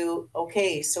to,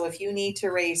 okay, so if you need to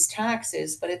raise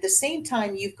taxes, but at the same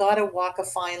time you've got to walk a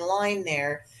fine line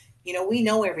there. We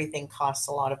know everything costs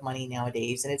a lot of money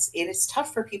nowadays, and it's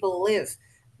tough for people to live,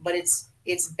 but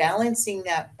it's balancing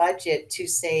that budget to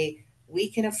say we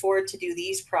can afford to do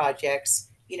these projects.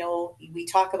 We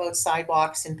talk about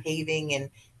sidewalks and paving,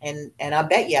 and I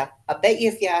bet you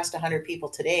if you asked 100 people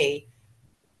today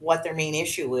what their main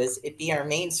issue is, it'd be our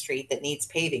main street that needs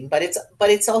paving. But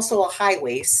it's also a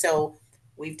highway, so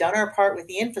we've done our part with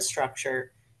the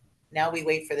infrastructure. Now we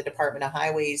wait for the Department of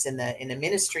Highways and the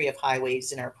Ministry of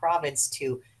Highways in our province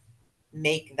to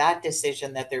make that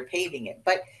decision that they're paving it.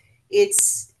 But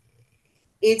it's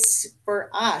for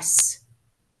us,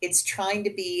 it's trying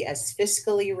to be as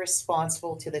fiscally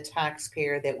responsible to the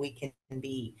taxpayer that we can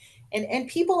be. And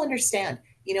people understand.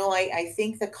 I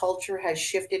think the culture has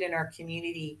shifted in our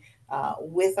community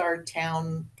with our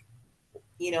town,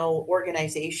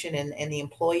 organization, and the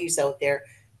employees out there.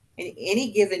 In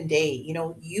any given day,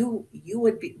 you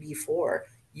would be, before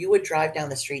you would drive down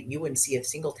the street and you wouldn't see a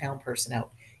single town person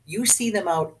out. You see them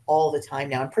out all the time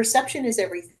now, and perception is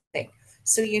everything.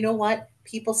 So you know what?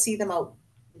 People see them out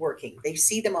working. They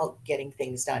see them out getting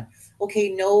things done. Okay,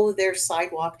 no, their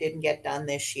sidewalk didn't get done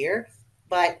this year,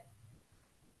 but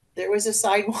there was a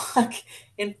sidewalk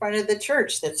in front of the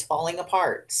church that's falling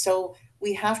apart. So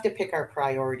we have to pick our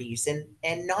priorities,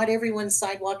 and not everyone's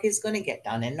sidewalk is going to get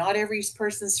done, and not every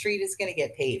person's street is going to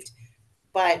get paved.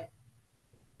 But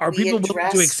Are we people willing to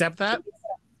address, accept that?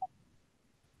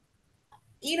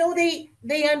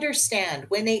 they understand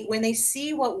when they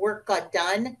see what work got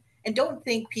done. And don't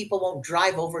think people won't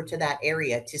drive over to that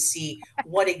area to see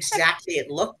what exactly it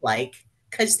looked like,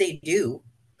 because they do.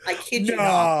 I kid you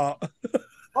not. No.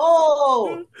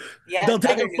 Oh, yeah, They'll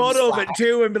take another a news photo of flash. it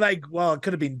too and be like, well, it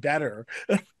could have been better.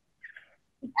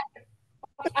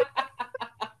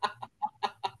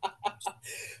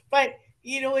 But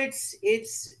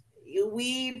it's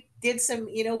we did some,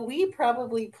 we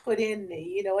probably put in,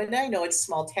 and I know it's a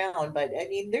small town, but I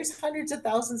mean there's hundreds of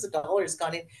thousands of dollars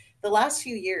gone in the last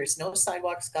few years. No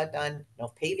sidewalks got done, no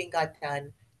paving got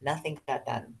done, nothing got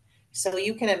done. So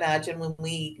you can imagine when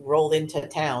we rolled into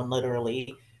town,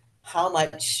 literally, how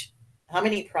much how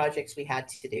many projects we had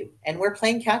to do, and we're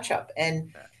playing catch up.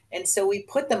 And so we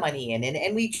put the money in,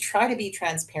 and we try to be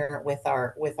transparent with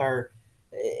our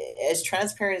as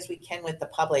transparent as we can with the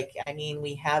public. I mean,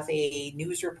 we have a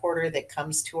news reporter that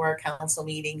comes to our council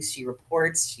meetings. She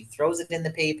reports, she throws it in the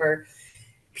paper.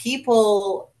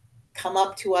 People come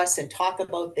up to us and talk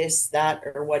about this, that,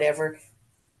 or whatever.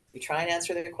 We try and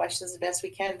answer their questions the best we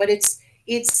can. But it's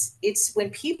when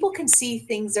people can see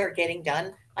things are getting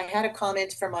done. I had a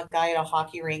comment from a guy at a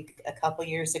hockey rink a couple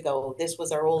years ago. This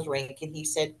was our old rink, and he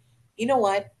said, "You know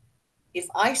what? If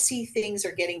I see things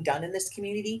are getting done in this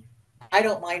community, I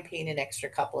don't mind paying an extra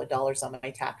couple of dollars on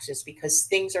my taxes because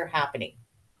things are happening."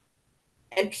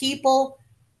 And people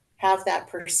have that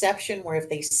perception where if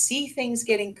they see things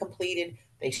getting completed,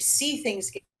 they see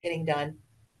things getting done,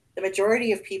 the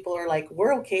majority of people are like,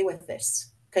 we're okay with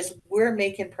this because we're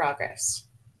making progress.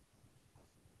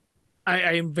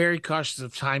 I am very cautious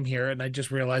of time here, and I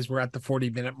just realized we're at the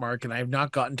 40-minute mark, and I have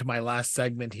not gotten to my last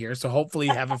segment here. So hopefully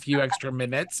you have a few extra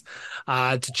minutes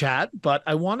to chat. But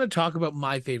I want to talk about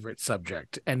my favorite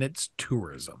subject, and it's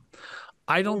tourism.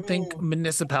 I don't think Mm.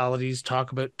 municipalities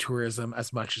talk about tourism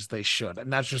as much as they should.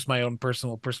 And that's just my own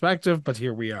personal perspective, but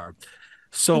here we are.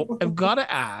 So I've got to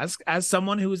ask, as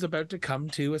someone who is about to come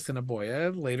to Assiniboia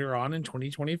later on in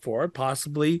 2024,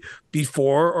 possibly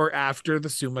before or after the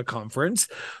SUMA conference,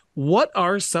 what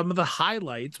are some of the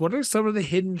highlights? What are some of the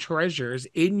hidden treasures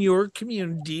in your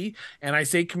community? And I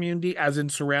say community as in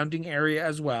surrounding area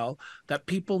as well, that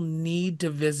people need to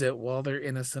visit while they're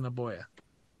in Assiniboia?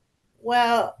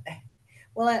 Well,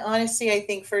 honestly, I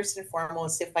think first and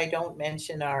foremost, if I don't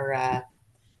mention our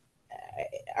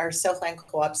Southland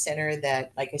Co-op Center,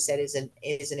 that, like I said, is an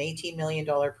 $18 million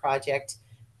project.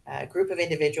 A group of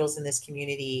individuals in this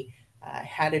community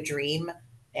had a dream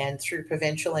and through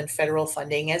provincial and federal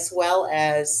funding, as well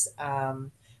as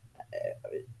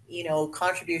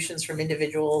contributions from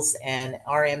individuals and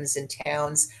RMs in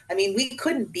towns. I mean, we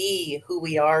couldn't be who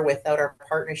we are without our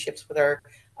partnerships with our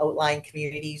outlying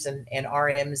communities and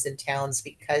RMs in towns,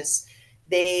 because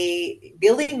they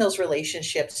building those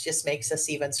relationships just makes us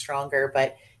even stronger.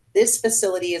 But this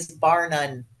facility is bar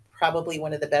none probably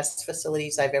one of the best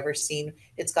facilities I've ever seen.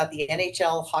 It's got the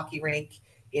NHL hockey rink.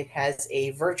 It has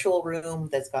a virtual room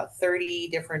that's got 30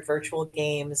 different virtual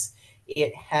games.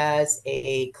 It has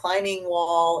a climbing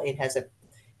wall. It has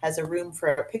a room for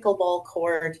a pickleball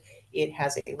court. It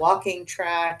has a walking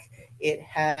track. It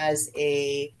has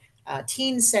a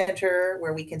teen center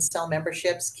where we can sell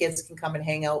memberships. Kids can come and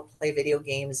hang out, play video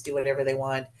games, do whatever they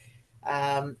want.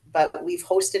 But we've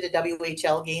hosted a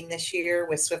WHL game this year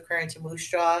with Swift Current and Moose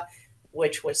Jaw,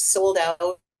 which was sold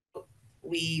out.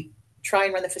 We try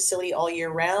and run the facility all year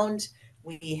round.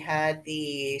 We had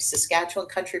the Saskatchewan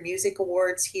Country Music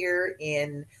Awards here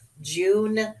in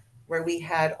June, where we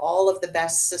had all of the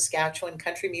best Saskatchewan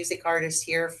country music artists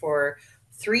here for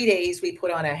 3 days. We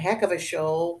put on a heck of a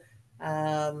show.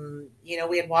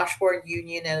 We had Washboard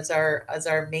Union as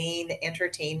our main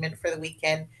entertainment for the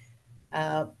weekend.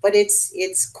 But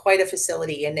it's quite a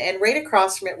facility, and right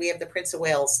across from it we have the Prince of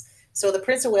Wales. So the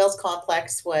Prince of Wales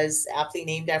complex was aptly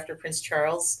named after Prince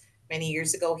Charles. Many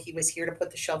years ago, he was here to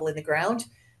put the shovel in the ground.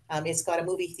 It's got a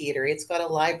movie theater, it's got a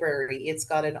library, it's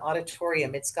got an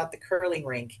auditorium, it's got the curling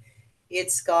rink,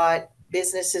 it's got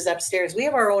businesses upstairs. We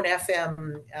have our own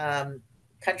FM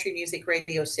country music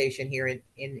radio station here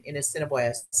in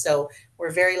Assiniboia. So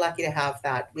we're very lucky to have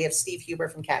that. We have Steve Huber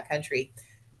from Cat Country.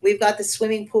 We've got the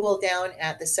swimming pool down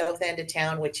at the south end of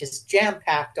town, which is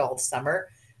jam-packed all summer.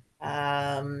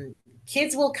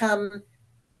 Kids will come.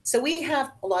 So we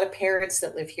have a lot of parents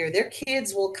that live here. Their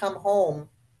kids will come home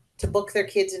to book their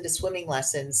kids into swimming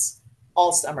lessons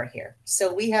all summer here.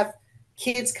 So we have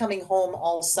kids coming home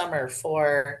all summer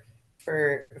for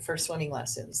swimming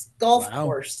lessons. Golf Wow.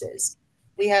 courses.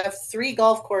 We have 3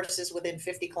 golf courses within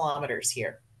 50 kilometers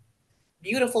here.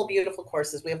 Beautiful, beautiful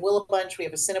courses. We have Willowbunch, we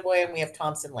have Assiniboia, and we have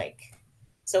Thompson Lake.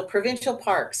 So provincial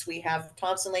parks, we have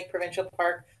Thompson Lake Provincial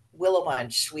Park,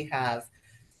 Willowbunch. We have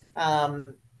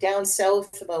down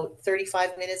south, about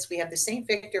 35 minutes, we have the St.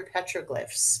 Victor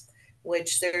petroglyphs,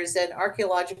 which there's an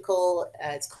archaeological,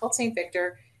 it's called St.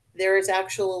 Victor. There's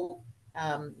actual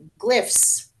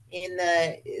glyphs in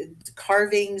the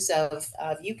carvings of,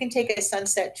 you can take a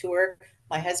sunset tour.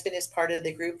 My husband is part of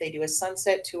the group. They do a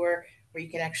sunset tour where you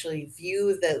can actually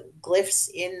view the glyphs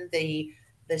in the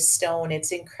stone.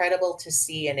 It's incredible to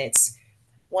see, and it's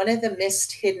one of the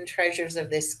missed hidden treasures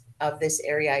of this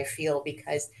area, I feel,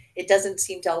 because it doesn't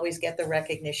seem to always get the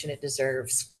recognition it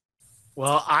deserves.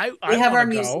 Well, I We have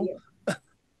want to our go. museum.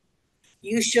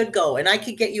 You should go, and I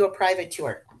could get you a private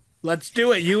tour. Let's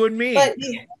do it, you and me. But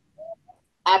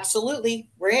absolutely,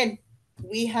 we're in.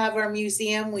 We have our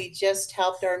museum. We just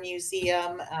helped our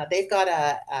museum. They've got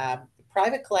a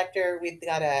private collector. We've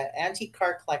got an antique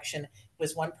car collection. It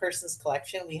was one person's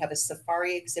collection. We have a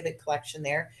safari exhibit collection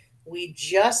there. We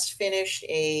just finished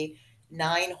a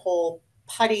 9-hole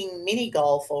putting mini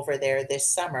golf over there this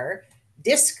summer.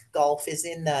 Disc golf is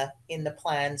in the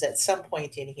plans at some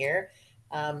point in here.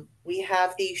 We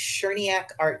have the Cherniac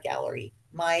Art Gallery.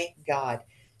 My God.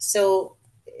 So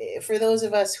for those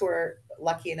of us who are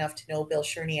lucky enough to know Bill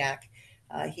Cherniac,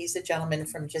 he's a gentleman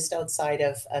from just outside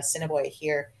of Assiniboia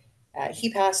here.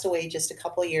 He passed away just a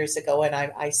couple of years ago, and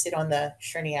I sit on the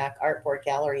Cherniac Art Board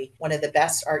Gallery, one of the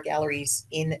best art galleries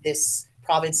in this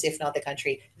province, if not the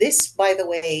country. This, by the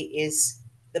way, is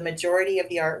the majority of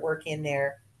the artwork in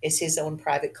there is his own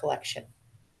private collection.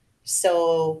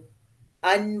 So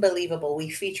unbelievable. We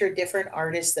feature different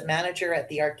artists. The manager at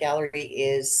the art gallery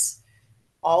is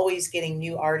always getting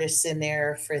new artists in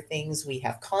there for things. We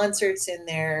have concerts in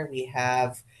there. We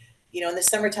have, in the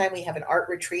summertime, we have an art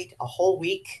retreat, a whole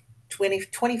week.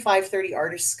 25, 30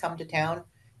 artists come to town.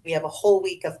 We have a whole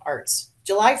week of arts.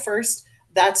 July 1st,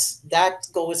 that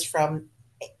goes from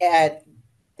at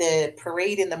the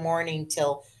parade in the morning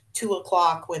till 2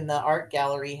 o'clock, when the art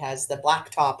gallery has the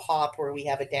blacktop hop where we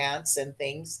have a dance and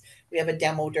things. We have a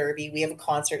demo derby. We have a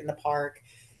concert in the park.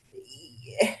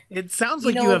 It sounds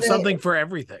like you have something for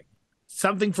everything.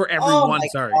 Something for Oh everyone, my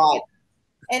sorry. God.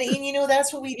 And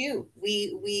that's what we do.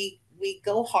 We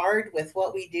go hard with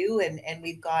what we do, and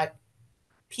we've got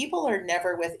people are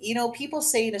never with, people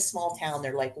say in a small town,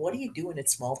 they're like, what are you doing in a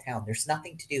small town? There's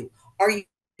nothing to do. Are you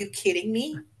kidding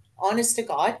me? Honest to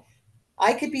God,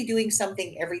 I could be doing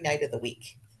something every night of the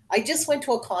week. I just went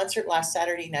to a concert last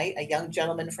Saturday night. A young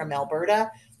gentleman from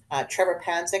Alberta, Trevor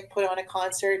Panzik, put on a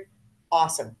concert.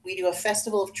 awesome. We do a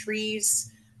festival of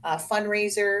trees,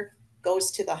 fundraiser,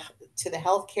 goes to the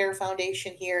healthcare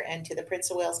foundation here and to the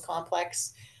Prince of Wales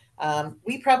complex.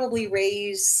 We probably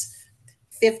raise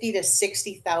 $50,000 to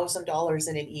 $60,000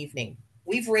 in an evening.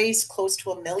 We've raised close to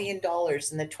 $1 million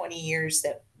in the 20 years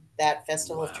that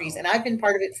Festival of Trees, Wow. and I've been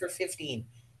part of it for 15.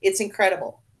 It's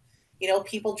incredible. You know,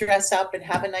 people dress up and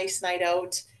have a nice night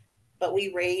out, but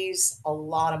we raise a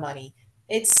lot of money.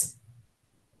 It's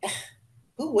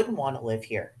Who wouldn't want to live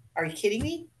here? Are you kidding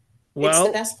me? It's the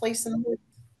Well, best place in the world.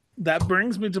 that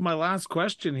brings me to my last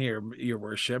question here, Your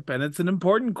Worship, and it's an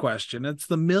important question. It's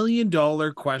the $1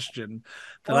 million question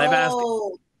that I've asked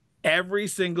Oh, every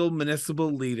single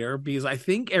municipal leader because I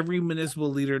think every municipal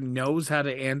leader knows how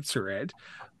to answer it.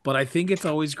 But I think it's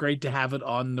always great to have it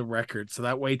on the record. So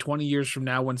that way, 20 years from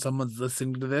now, when someone's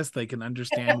listening to this, they can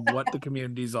understand what the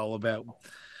community is all about.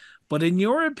 But in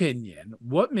your opinion,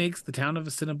 what makes the town of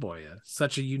Assiniboia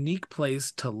such a unique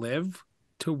place to live,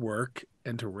 to work,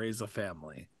 and to raise a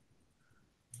family?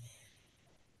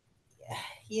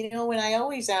 you know, when I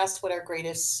always ask what our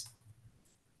greatest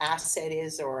asset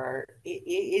is, or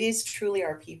it is truly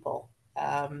our people.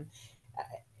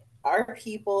 Our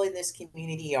people in this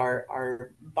community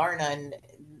are bar none.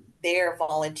 They're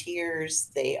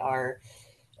volunteers. They are.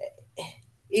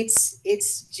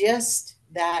 It's just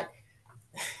that,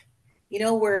 you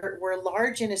know, we're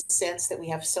large in a sense that we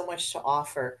have so much to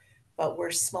offer, but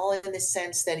we're small in the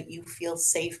sense that you feel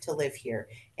safe to live here,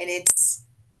 and it's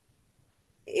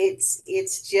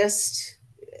just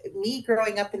me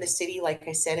growing up in the city, like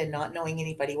I said, and not knowing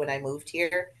anybody when I moved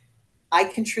here. I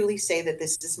can truly say that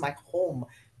this is my home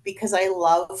because I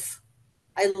love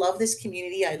this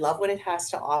community. I love what it has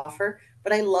to offer,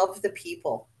 but I love the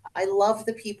people. I love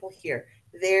the people here.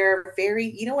 They're very,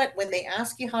 you know what, when they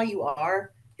ask you how you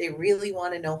are, they really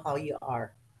want to know how you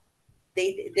are.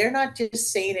 They're not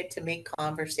just saying it to make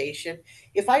conversation.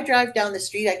 If I drive down the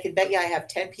street, I can bet you I have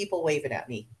 10 people waving at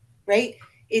me, right?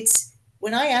 It's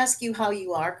When I ask you how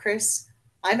you are, Chris,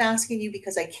 I'm asking you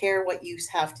because I care what you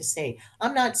have to say.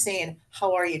 I'm not saying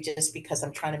how are you just because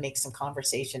I'm trying to make some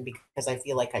conversation because I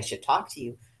feel like I should talk to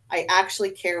you. I actually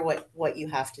care what you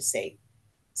have to say.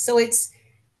 So it's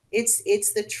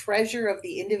the treasure of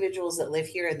the individuals that live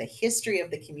here and the history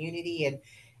of the community,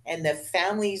 and the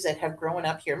families that have grown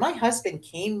up here. My husband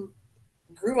came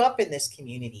grew up in this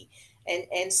community,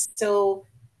 and so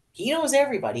he knows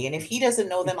everybody, and if he doesn't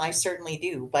know them, I certainly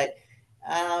do. But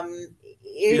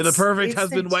You're the perfect it's the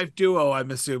husband wife duo, I'm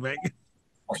assuming.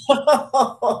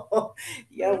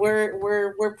 yeah,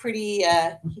 we're pretty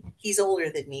he's older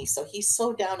than me, so he's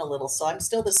slowed down a little, so I'm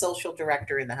still the social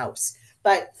director in the house.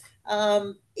 But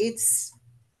it's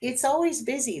always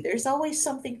busy. There's always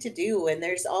something to do, and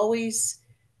there's always,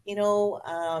 you know,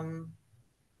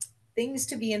 things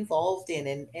to be involved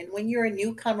in. And when you're a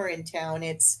newcomer in town,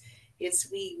 it's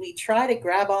we try to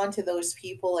grab onto those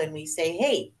people and we say,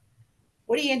 hey,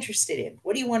 what are you interested in?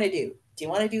 What do you want to do? Do you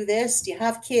want to do this? Do you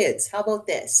have kids? How about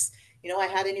this? You know, I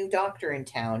had a new doctor in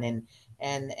town,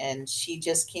 and she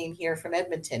just came here from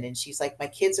Edmonton, and she's like, my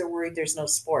kids are worried there's no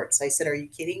sports. I said, are you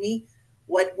kidding me?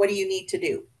 What do you need to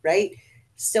do? Right?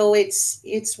 So it's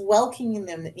welcoming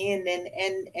them in,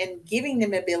 and giving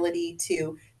them ability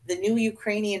to the new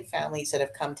Ukrainian families that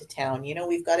have come to town. You know,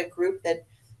 we've got a group that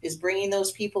is bringing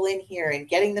those people in here and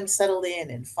getting them settled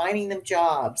in and finding them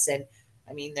jobs. And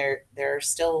I mean, there are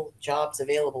still jobs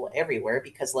available everywhere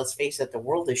because let's face it, the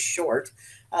world is short.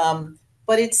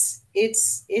 But it's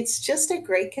just a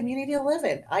great community to live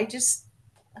in.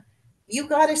 You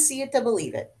got to see it to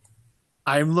believe it.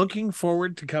 I'm looking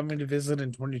forward to coming to visit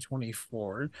in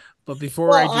 2024. But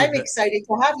before I Well, do I'm that, excited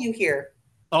to have you here.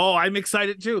 oh, I'm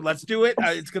excited too. Let's do it.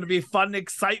 It's going to be fun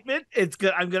excitement. It's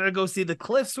good. I'm going to go see the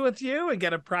cliffs with you and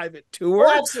get a private Oh, tour.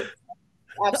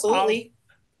 Um, absolutely.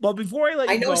 but before I let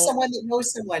I you know go, someone that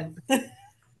knows someone.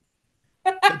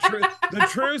 the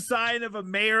true sign of a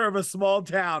mayor of a small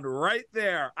town right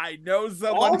there. I know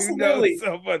someone who knows Absolutely.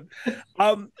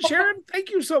 someone. Sharon, thank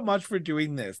you so much for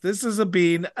doing this. This has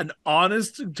been an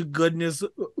honest to goodness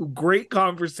great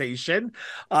conversation.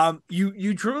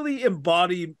 You truly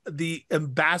embody the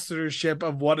ambassadorship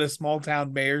of what a small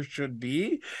town mayor should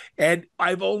be, and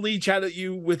I've only chatted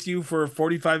with you for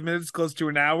 45 minutes, close to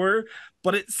an hour,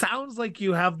 but it sounds like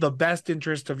you have the best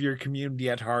interest of your community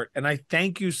at heart. And I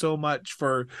thank you so much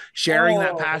for sharing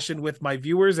that Oh, passion with my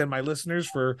viewers and my listeners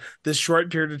for this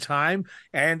short period of time.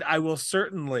 And I will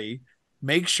certainly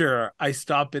make sure I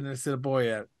stop in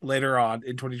Assiniboia later on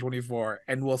in 2024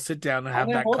 and we'll sit down and I'm have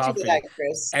going to that hold you to that, coffee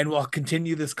Chris. and we'll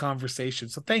continue this conversation.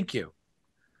 So thank you.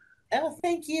 Oh,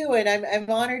 thank you. And I'm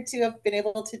honored to have been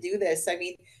able to do this. I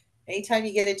mean, Anytime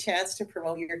you get a chance to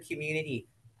promote your community,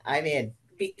 I'm in,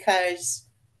 because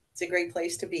it's a great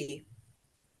place to be.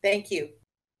 Thank you.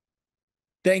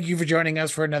 Thank you for joining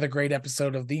us for another great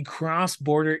episode of the Cross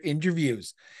Border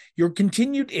Interviews. Your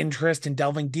continued interest in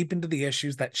delving deep into the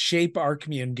issues that shape our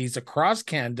communities across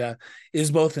Canada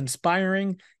is both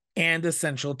inspiring and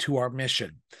essential to our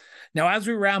mission. Now, as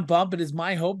we wrap up, it is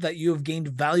my hope that you have gained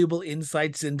valuable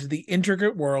insights into the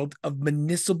intricate world of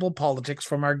municipal politics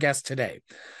from our guest today.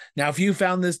 Now, if you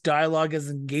found this dialogue as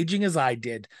engaging as I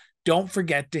did, don't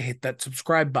forget to hit that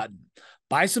subscribe button.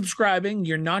 By subscribing,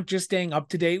 you're not just staying up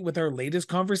to date with our latest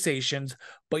conversations,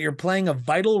 but you're playing a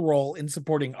vital role in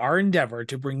supporting our endeavor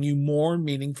to bring you more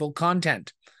meaningful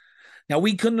content. Now,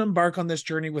 we couldn't embark on this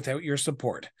journey without your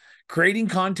support. Creating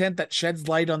content that sheds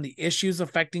light on the issues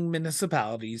affecting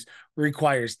municipalities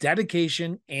requires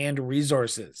dedication and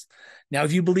resources. Now,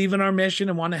 if you believe in our mission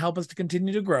and want to help us to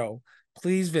continue to grow,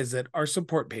 please visit our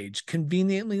support page,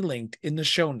 conveniently linked in the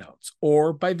show notes,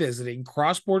 or by visiting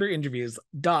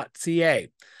crossborderinterviews.ca.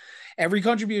 Every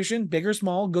contribution, big or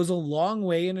small, goes a long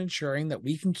way in ensuring that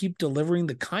we can keep delivering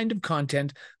the kind of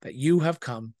content that you have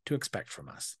come to expect from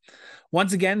us.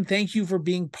 Once again, thank you for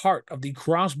being part of the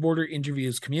Cross Border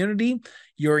Interviews community.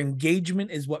 Your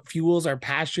engagement is what fuels our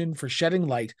passion for shedding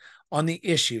light on the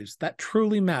issues that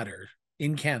truly matter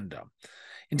in Canada.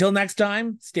 Until next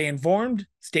time, stay informed,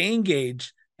 stay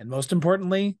engaged, and most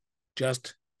importantly,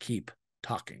 just keep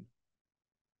talking.